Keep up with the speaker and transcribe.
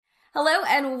Hello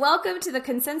and welcome to the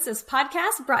Consensus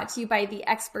Podcast brought to you by the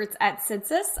experts at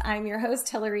Census. I'm your host,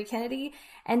 Hillary Kennedy,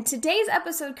 and today's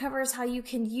episode covers how you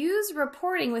can use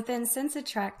reporting within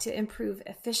CensiTrac to improve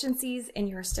efficiencies in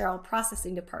your sterile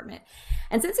processing department.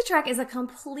 And CensiTrac is a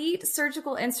complete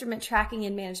surgical instrument tracking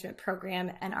and management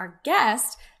program, and our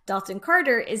guest, Dalton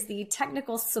Carter, is the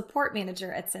technical support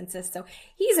manager at Census. So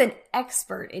he's an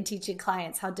expert in teaching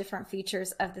clients how different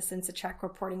features of the CensiTrac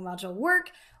reporting module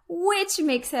work, which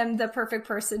makes him the perfect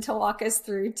person to walk us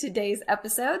through today's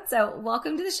episode. So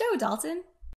welcome to the show, Dalton.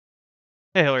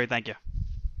 Hey, Hillary, thank you.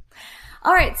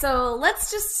 All right, so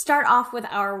let's just start off with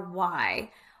our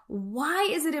why. Why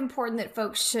is it important that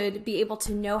folks should be able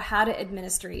to know how to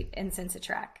administrate in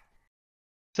CensiTrac?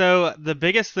 So the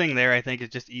biggest thing there, I think, is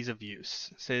just ease of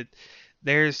use. So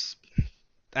there's,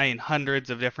 hundreds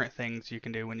of different things you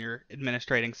can do when you're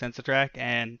administrating CensiTrac,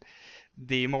 and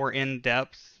the more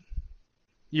in-depth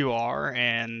you are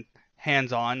and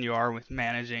hands-on you are with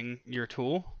managing your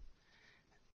tool,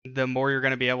 the more you're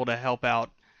going to be able to help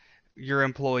out your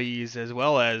employees as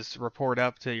well as report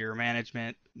up to your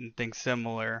management and things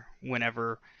similar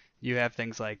whenever you have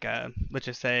things like, let's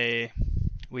just say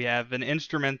we have an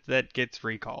instrument that gets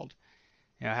recalled.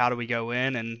 How do we go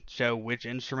in and show which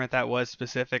instrument that was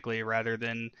specifically rather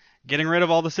than getting rid of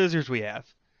all the scissors we have?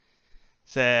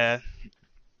 So,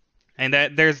 and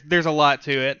that there's a lot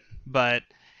to it, but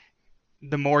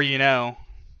the more you know,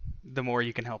 the more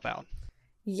you can help out.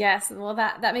 Yes, well,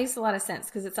 that makes a lot of sense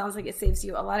because it sounds like it saves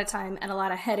you a lot of time and a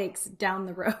lot of headaches down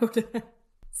the road.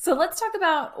 So let's talk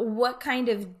about what kind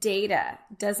of data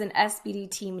does an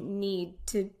SBD team need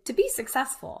to be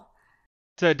successful?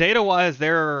 So data-wise,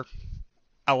 there are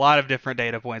a lot of different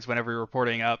data points whenever you're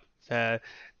reporting up.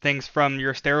 Things from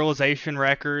your sterilization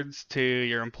records to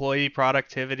your employee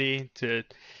productivity to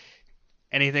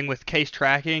anything with case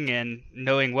tracking and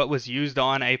knowing what was used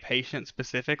on a patient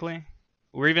specifically,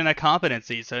 or even a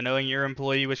competency, so knowing your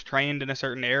employee was trained in a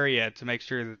certain area to make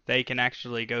sure that they can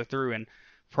actually go through and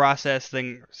process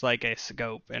things like a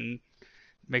scope and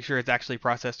make sure it's actually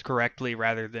processed correctly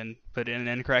rather than put in an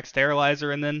incorrect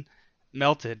sterilizer and then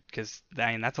melted, because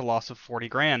that's a loss of 40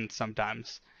 grand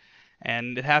sometimes.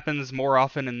 And it happens more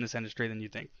often in this industry than you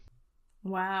think.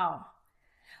 Wow.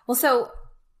 Well, so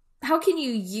how can you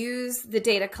use the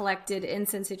data collected in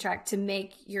CensiTrac to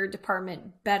make your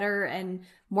department better and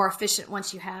more efficient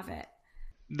once you have it?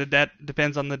 That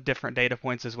depends on the different data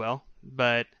points as well,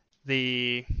 but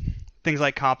the things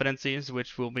like competencies,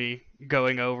 which we'll be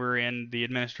going over in the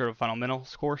administrative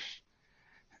fundamentals course,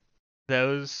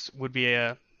 those would be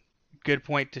a good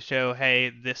point to show,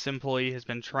 hey, this employee has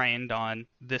been trained on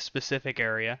this specific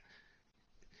area.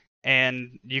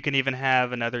 And you can even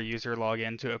have another user log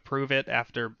in to approve it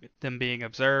after them being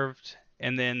observed,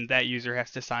 and then that user has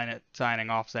to signing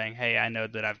off saying, hey, I know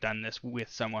that I've done this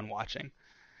with someone watching.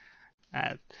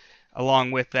 Along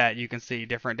with that, you can see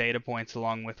different data points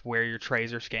along with where your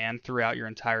trays are scanned throughout your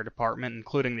entire department,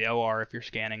 including the OR if you're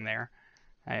scanning there.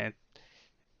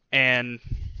 And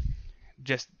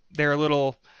just there are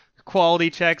little quality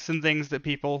checks and things that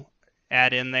people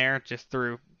add in there just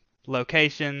through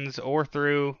locations or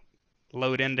through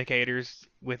load indicators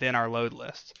within our load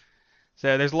list.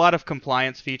 So there's a lot of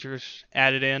compliance features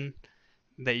added in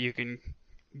that you can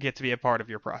get to be a part of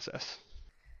your process.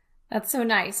 That's so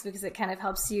nice because it kind of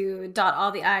helps you dot all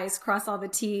the I's, cross all the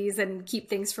T's, and keep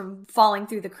things from falling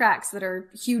through the cracks that are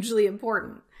hugely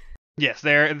important. Yes,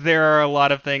 there are a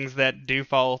lot of things that do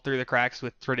fall through the cracks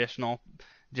with traditional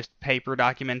just paper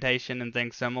documentation and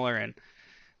things similar, and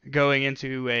going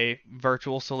into a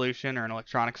virtual solution or an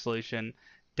electronic solution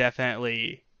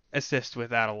definitely assist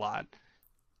with that a lot.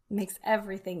 Makes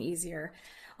everything easier.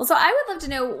 Well, so I would love to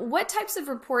know, what types of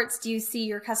reports do you see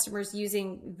your customers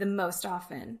using the most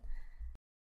often?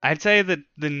 I'd say that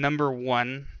the number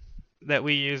one that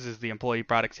we use is the employee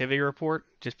productivity report,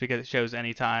 just because it shows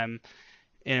anytime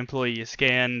an employee is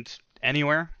scanned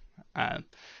anywhere.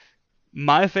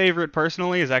 My favorite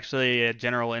personally is actually a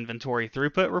general inventory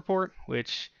throughput report,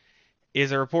 which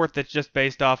is a report that's just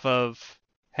based off of,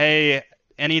 hey,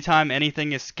 anytime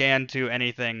anything is scanned to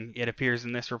anything, it appears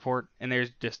in this report, and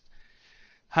there's just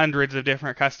hundreds of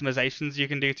different customizations you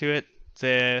can do to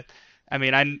it.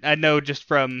 I know just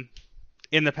from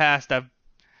in the past, I've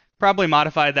probably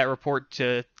modified that report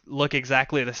to look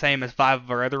exactly the same as 5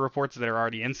 of our other reports that are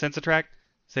already in CensiTrac,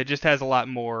 so it just has a lot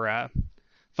more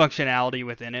functionality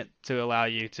within it to allow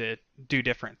you to do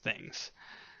different things.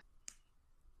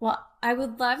 Well, I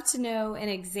would love to know an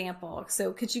example.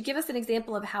 So could you give us an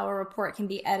example of how a report can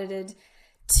be edited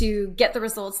to get the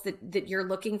results that you're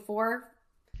looking for?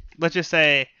 Let's just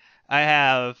say I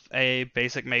have a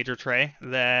basic major tray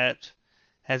that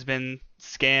has been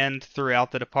scanned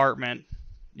throughout the department,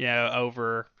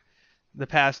 over the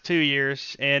past 2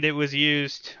 years, and it was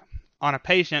used on a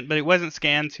patient, but it wasn't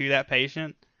scanned to that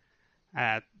patient.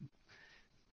 Uh,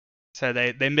 so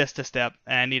they missed a step,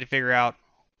 and I need to figure out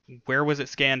where was it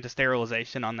scanned to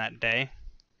sterilization on that day.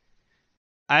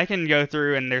 I can go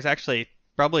through, and there's actually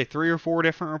probably 3 or 4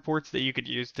 different reports that you could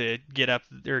use to get up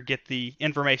or get the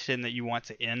information that you want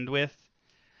to end with.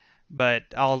 But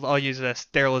I'll use a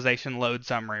sterilization load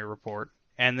summary report,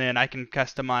 and then I can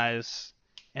customize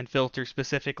and filter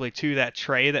specifically to that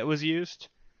tray that was used,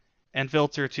 and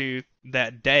filter to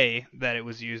that day that it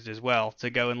was used as well to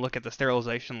go and look at the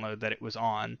sterilization load that it was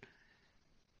on,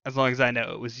 as long as I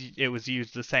know it was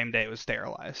used the same day it was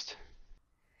sterilized.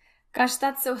 Gosh,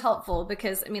 that's so helpful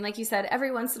because, I mean, like you said,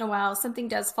 every once in a while something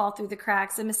does fall through the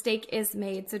cracks, a mistake is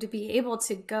made. So to be able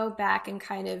to go back and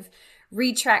kind of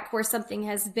retrack where something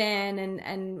has been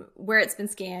and where it's been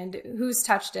scanned, who's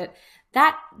touched it,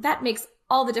 that makes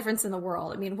all the difference in the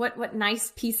world. I mean, what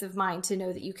nice peace of mind to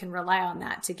know that you can rely on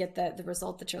that to get the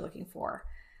result that you're looking for.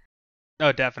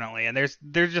 Oh, definitely. And there's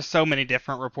just so many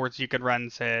different reports you could run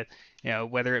to,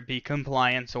 whether it be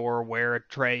compliance or where a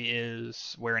tray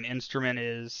is, where an instrument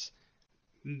is.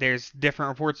 There's different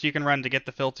reports you can run to get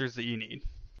the filters that you need.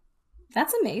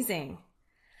 That's amazing.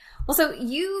 Well, so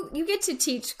you get to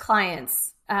teach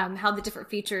clients how the different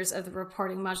features of the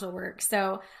reporting module work.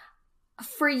 So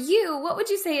for you, what would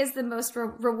you say is the most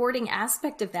rewarding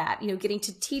aspect of that? Getting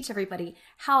to teach everybody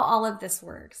how all of this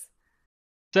works.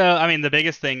 So, I mean, the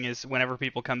biggest thing is whenever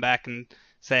people come back and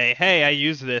say, hey, I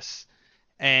use this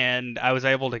and I was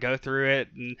able to go through it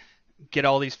and get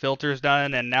all these filters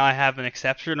done, and now I have an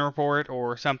exception report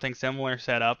or something similar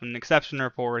set up. An exception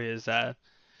report is a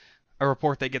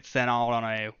report that gets sent out on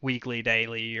a weekly,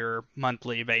 daily, or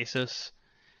monthly basis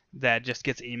that just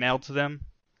gets emailed to them.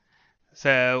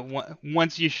 So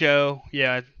once you show,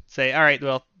 say, all right,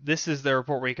 well, this is the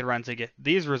report we could run to get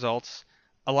these results.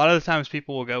 A lot of the times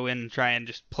people will go in and try and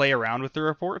just play around with the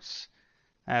reports,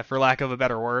 for lack of a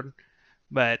better word.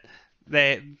 But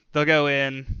they'll go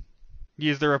in,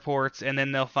 use the reports, and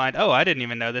then they'll find, oh, I didn't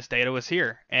even know this data was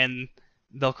here. And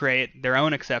they'll create their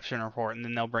own exception report, and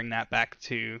then they'll bring that back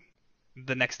to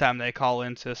the next time they call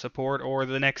into support or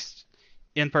the next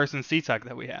in-person CTUC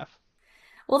that we have.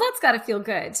 Well, that's got to feel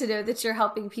good to know that you're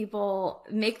helping people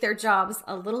make their jobs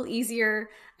a little easier,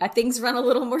 things run a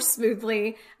little more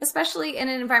smoothly, especially in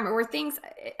an environment where things,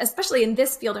 especially in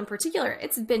this field in particular,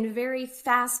 it's been very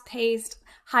fast-paced,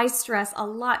 high stress, a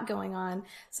lot going on.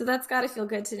 So that's got to feel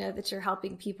good to know that you're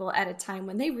helping people at a time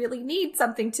when they really need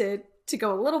something to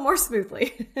go a little more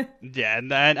smoothly. Yeah,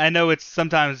 and I know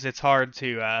sometimes it's hard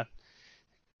to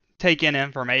take in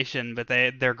information, but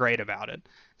they're great about it.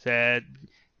 So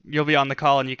you'll be on the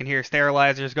call and you can hear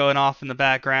sterilizers going off in the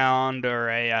background, or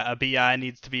a BI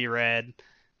needs to be read,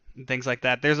 and things like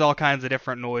that. There's all kinds of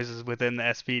different noises within the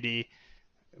SPD,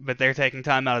 but they're taking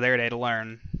time out of their day to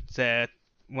learn. So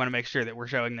want to make sure that we're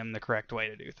showing them the correct way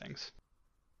to do things.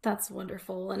 That's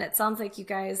wonderful. And it sounds like you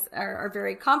guys are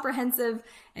very comprehensive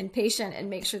and patient and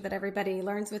make sure that everybody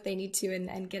learns what they need to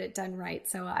and get it done right.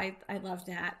 So I love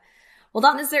that. Well,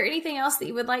 Dalton, is there anything else that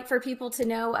you would like for people to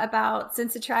know about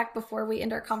CensiTrac before we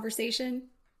end our conversation?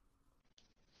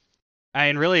 I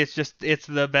mean, really, it's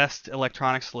the best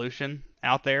electronic solution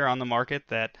out there on the market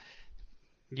that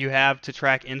you have to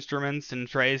track instruments and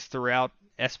trays throughout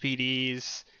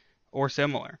SPDs or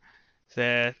similar.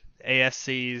 The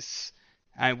ASCs,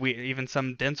 even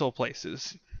some dental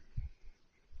places,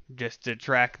 just to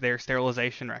track their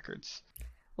sterilization records.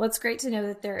 Well, it's great to know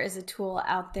that there is a tool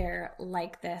out there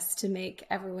like this to make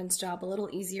everyone's job a little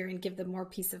easier and give them more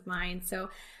peace of mind. So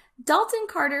Dalton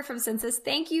Carter from Censis,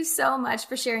 thank you so much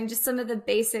for sharing just some of the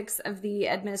basics of the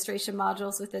administration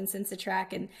modules within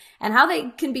CensiTrac and how they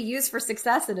can be used for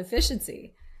success and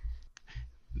efficiency.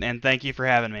 And thank you for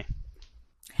having me.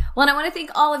 Well, and I want to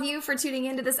thank all of you for tuning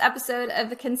into this episode of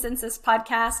the Consensus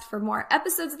Podcast. For more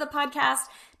episodes of the podcast,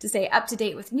 to stay up to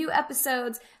date with new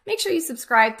episodes, make sure you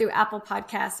subscribe through Apple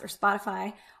Podcasts or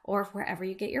Spotify or wherever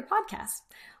you get your podcasts.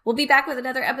 We'll be back with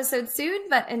another episode soon,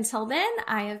 but until then,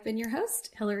 I have been your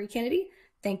host, Hillary Kennedy.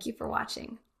 Thank you for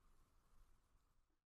watching.